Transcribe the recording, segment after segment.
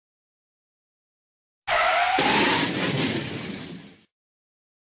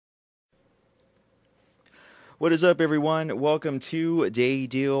What is up, everyone? Welcome to Day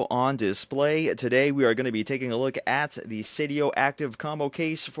Deal on Display. Today we are going to be taking a look at the Seidio active combo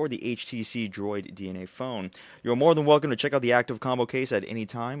case for the HTC Droid DNA phone. You're more than welcome to check out the active combo case at any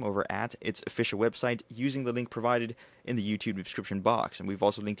time over at its official website using the link provided in the YouTube description box. And we've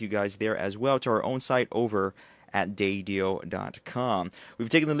also linked you guys there as well to our own site over at daydeal.com. We've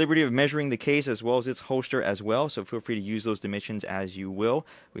taken the liberty of measuring the case as well as its holster as well, so feel free to use those dimensions as you will.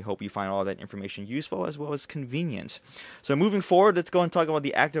 We hope you find all that information useful as well as convenient. So moving forward, let's go and talk about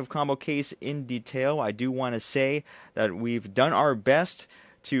the active combo case in detail. I do want to say that we've done our best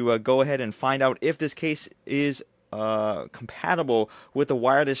to go ahead and find out if this case is compatible with a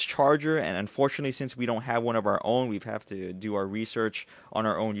wireless charger, and unfortunately, since we don't have one of our own, we've have to do our research on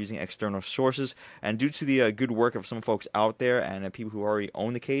our own using external sources. And due to the good work of some folks out there and people who already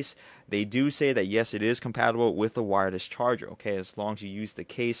own the case, they do say that yes, it is compatible with the wireless charger. Okay, as long as you use the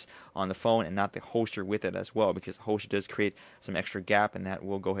case on the phone and not the holster with it as well, because the holster does create some extra gap, and that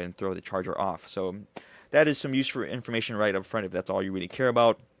will go ahead and throw the charger off. So that is some useful information right up front if that's all you really care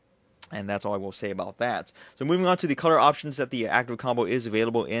about. And that's all I will say about that. So moving on to the color options that the active combo is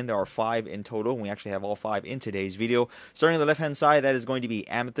available in. There are 5 in total. We actually have all 5 in today's video. Starting on the left-hand side, that is going to be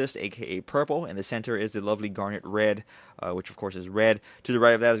amethyst, aka purple. In the center is the lovely garnet red, which of course is red. To the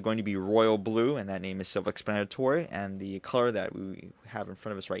right of that is going to be royal blue, and that name is self-explanatory. And the color that we have in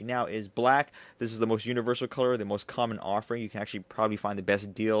front of us right now is black. This is the most universal color, the most common offering. You can actually probably find the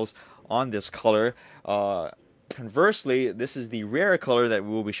best deals on this color. Conversely, this is the rare color that we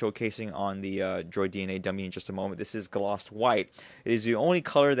will be showcasing on the Droid DNA dummy in just a moment. This is glossed white. It is the only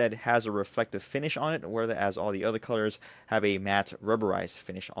color that has a reflective finish on it, whereas all the other colors have a matte rubberized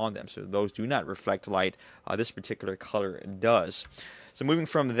finish on them. So those do not reflect light. This particular color does. So moving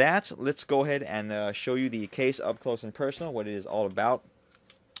from that, let's go ahead and show you the case up close and personal, what it is all about,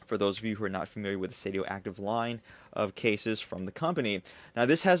 for those of you who are not familiar with the Seidio active line of cases from the company. Now,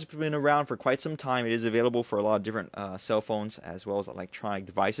 this has been around for quite some time. It is available for a lot of different cell phones as well as electronic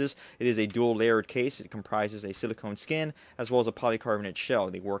devices. It is a dual layered case. It comprises a silicone skin as well as a polycarbonate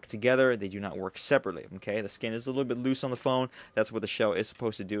shell. They work together. They do not work separately. Okay, the skin is a little bit loose on the phone. That's what the shell is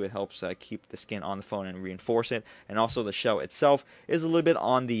supposed to do. It helps keep the skin on the phone and reinforce it. And also the shell itself is a little bit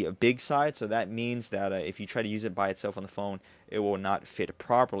on the big side, so that means that if you try to use it by itself on the phone, it will not fit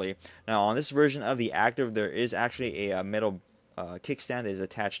properly. Now, on this version of the active, there is actually a metal kickstand that is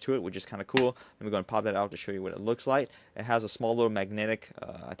attached to it, which is kind of cool. Let me go and pop that out to show you what it looks like. It has a small little magnetic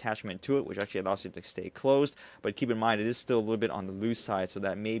attachment to it, which actually allows it to stay closed. But keep in mind, it is still a little bit on the loose side, so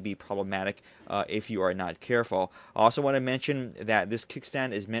that may be problematic if you are not careful. I also want to mention that this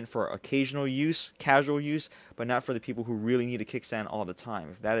kickstand is meant for occasional use, casual use, but not for the people who really need a kickstand all the time.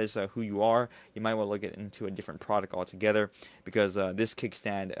 If that is who you are, you might want to look into a different product altogether, because this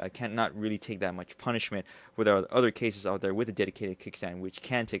kickstand cannot really take that much punishment, where there are other cases out there with a dedicated kickstand which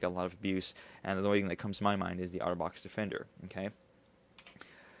can take a lot of abuse, and the only thing that comes to my mind is the OtterBox Defender. Okay.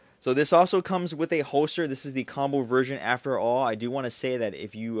 So this also comes with a holster. This is the combo version after all. I do want to say that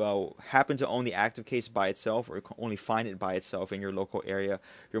if you happen to own the active case by itself, or only find it by itself in your local area,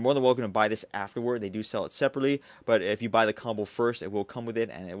 you're more than welcome to buy this afterward. They do sell it separately, but if you buy the combo first, it will come with it,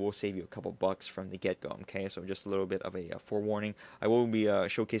 and it will save you a couple bucks from the get-go. Okay, so just a little bit of a forewarning. I will be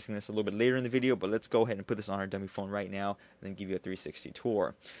showcasing this a little bit later in the video, but let's go ahead and put this on our dummy phone right now and then give you a 360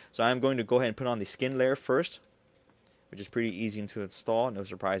 tour. So I'm going to go ahead and put on the skin layer first, which is pretty easy to install. No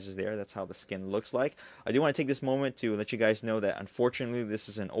surprises there. That's how the skin looks like. I do want to take this moment to let you guys know that unfortunately this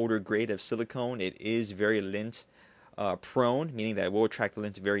is an older grade of silicone. It is very lint prone, meaning that it will attract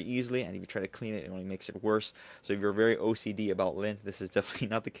lint very easily, and if you try to clean it, it only makes it worse. So if you're very OCD about lint, this is definitely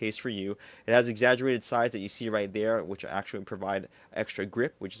not the case for you. It has exaggerated sides that you see right there, which actually provide extra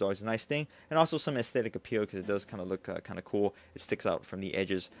grip, which is always a nice thing, and also some aesthetic appeal because it does kind of look kind of cool. It sticks out from the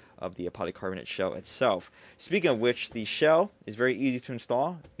edges of the polycarbonate shell itself. Speaking of which, the shell is very easy to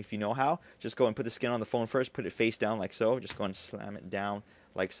install if you know how. Just go and put the skin on the phone first, put it face down like so, just go and slam it down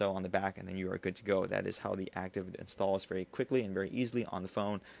like so on the back, and then you are good to go. That is how the active installs very quickly and very easily on the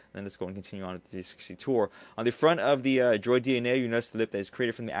phone. And then let's go and continue on with the 360 tour. On the front of the Droid DNA, you notice the lip that is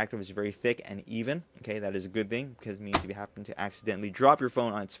created from the active is very thick and even. Okay, that is a good thing, because it means if you happen to accidentally drop your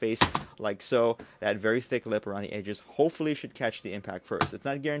phone on its face like so, that very thick lip around the edges hopefully should catch the impact first. It's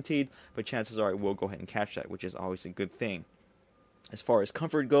not guaranteed, but chances are it will go ahead and catch that, which is always a good thing. As far as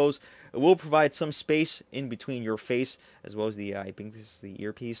comfort goes, it will provide some space in between your face, as well as the, I think this is the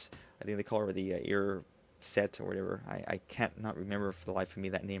earpiece, I think they call it the ear set or whatever. I can't not remember for the life of me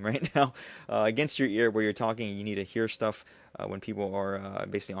that name right now. Against your ear where you're talking, you need to hear stuff when people are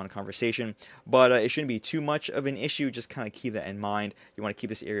basically on a conversation. But it shouldn't be too much of an issue. Just kind of keep that in mind. You want to keep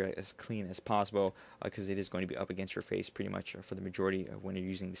this area as clean as possible because it is going to be up against your face pretty much for the majority of when you're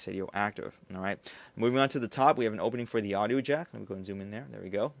using the Seidio Active. All right. Moving on to the top, we have an opening for the audio jack. Let me go and zoom in there. There we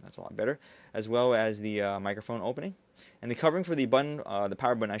go. That's a lot better. As well as the microphone opening. And the covering for the button, the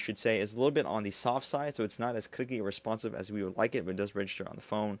power button I should say, is a little bit on the soft side, so it's not as clicky or responsive as we would like it, but it does register on the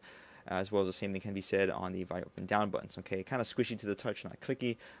phone, as well as the same thing can be said on the volume up and down buttons. Okay, kind of squishy to the touch, not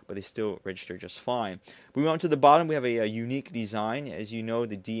clicky, but they still register just fine. Moving on to the bottom, we have a unique design. As you know,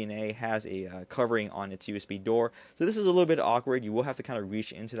 the DNA has a covering on its USB door, so this is a little bit awkward. You will have to kind of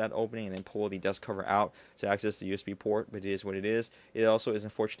reach into that opening and then pull the dust cover out to access the USB port, but it is what it is. It also is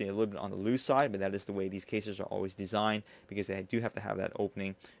unfortunately a little bit on the loose side, but that is the way these cases are always designed because they do have to have that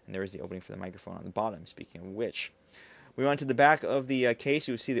opening, and there is the opening for the microphone on the bottom, speaking of which. We went to the back of the case.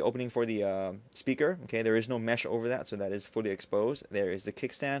 You see the opening for the speaker. Okay, there is no mesh over that, so that is fully exposed. There is the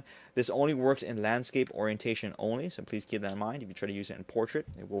kickstand. This only works in landscape orientation only, so please keep that in mind. If you try to use it in portrait,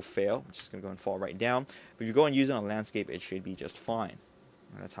 it will fail. It's just going to go and fall right down. But if you go and use it on landscape, it should be just fine.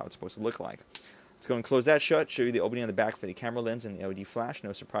 And that's how it's supposed to look like. Let's go and close that shut. Show you the opening on the back for the camera lens and the LED flash.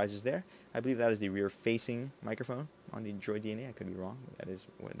 No surprises there. I believe that is the rear-facing microphone on the Droid DNA. I could be wrong. That is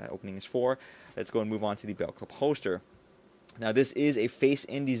what that opening is for. Let's go and move on to the belt clip holster. Now this is a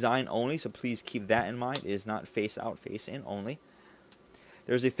face-in design only, so please keep that in mind. It is not face-out, face-in only.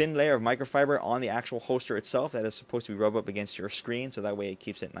 There's a thin layer of microfiber on the actual holster itself that is supposed to be rubbed up against your screen, so that way it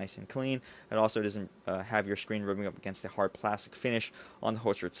keeps it nice and clean. It also doesn't have your screen rubbing up against the hard plastic finish on the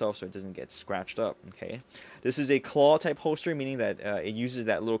holster itself, so it doesn't get scratched up. Okay. This is a claw type holster, meaning that it uses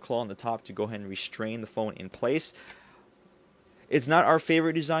that little claw on the top to go ahead and restrain the phone in place. It's not our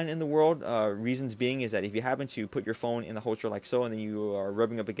favorite design in the world. Reasons being is that if you happen to put your phone in the holster like so and then you are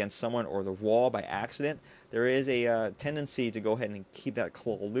rubbing up against someone or the wall by accident, there is a tendency to go ahead and keep that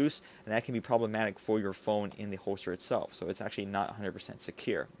claw loose, and that can be problematic for your phone in the holster itself. So it's actually not 100%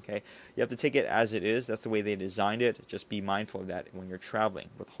 secure. Okay, you have to take it as it is. That's the way they designed it. Just be mindful of that when you're traveling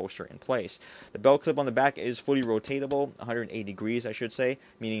with the holster in place. The belt clip on the back is fully rotatable, 180 degrees I should say,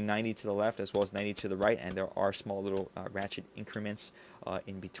 meaning 90 to the left as well as 90 to the right, and there are small little ratchet increments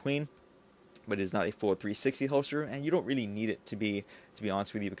in between. But it is not a full 360 holster, and you don't really need it to be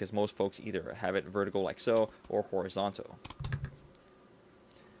honest with you, because most folks either have it vertical like so or horizontal.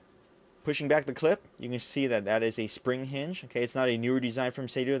 Pushing back the clip, you can see that that is a spring hinge. Okay, it's not a newer design from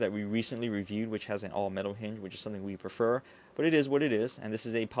Seidio that we recently reviewed, which has an all-metal hinge, which is something we prefer. But it is what it is, and this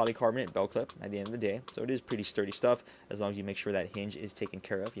is a polycarbonate belt clip at the end of the day, so it is pretty sturdy stuff as long as you make sure that hinge is taken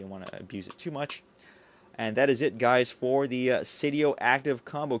care of. You don't want to abuse it too much. And that is it, guys, for the Seidio Active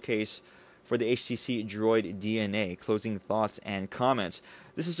Combo Case for the HTC Droid DNA. Closing thoughts and comments.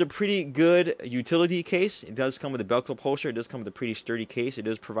 This is a pretty good utility case. It does come with a belt clip holster. It does come with a pretty sturdy case. It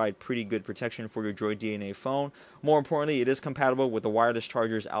does provide pretty good protection for your Droid DNA phone. More importantly, it is compatible with the wireless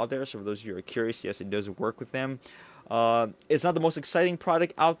chargers out there. So for those of you who are curious, yes, it does work with them. It's not the most exciting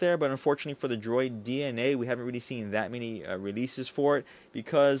product out there, but unfortunately for the Droid DNA, we haven't really seen that many releases for it,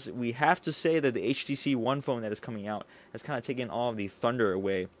 because we have to say that the HTC One phone that is coming out has kind of taken all of the thunder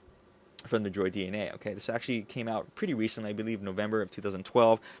away from the Droid DNA. Okay, this actually came out pretty recently, I believe November of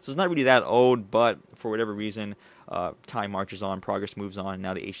 2012, so it's not really that old, but for whatever reason, time marches on, progress moves on, and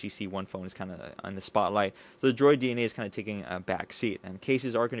now the HTC One phone is kind of on the spotlight, so the Droid DNA is kind of taking a back seat, and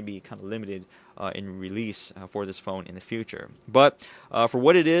cases are going to be kind of limited in release for this phone in the future. But for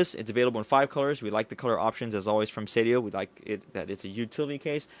what it is, it's available in 5 colors. We like the color options, as always, from Seidio. We like it that it's a utility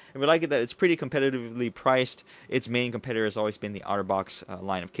case, and we like it that it's pretty competitively priced. Its main competitor has always been the OtterBox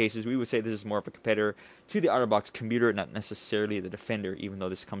line of cases. We would say this is more of a competitor to the OtterBox Commuter, not necessarily the Defender, even though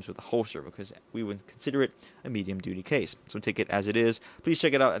this comes with a holster, because we would consider it a medium-duty case. So take it as it is. Please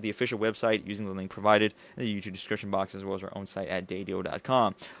check it out at the official website using the link provided in the YouTube description box, as well as our own site at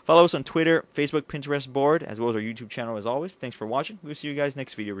Seidio.com. Follow us on Twitter, Facebook, Pinterest, board, as well as our YouTube channel as always. Thanks for watching. We'll see you guys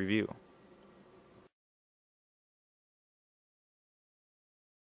next video review.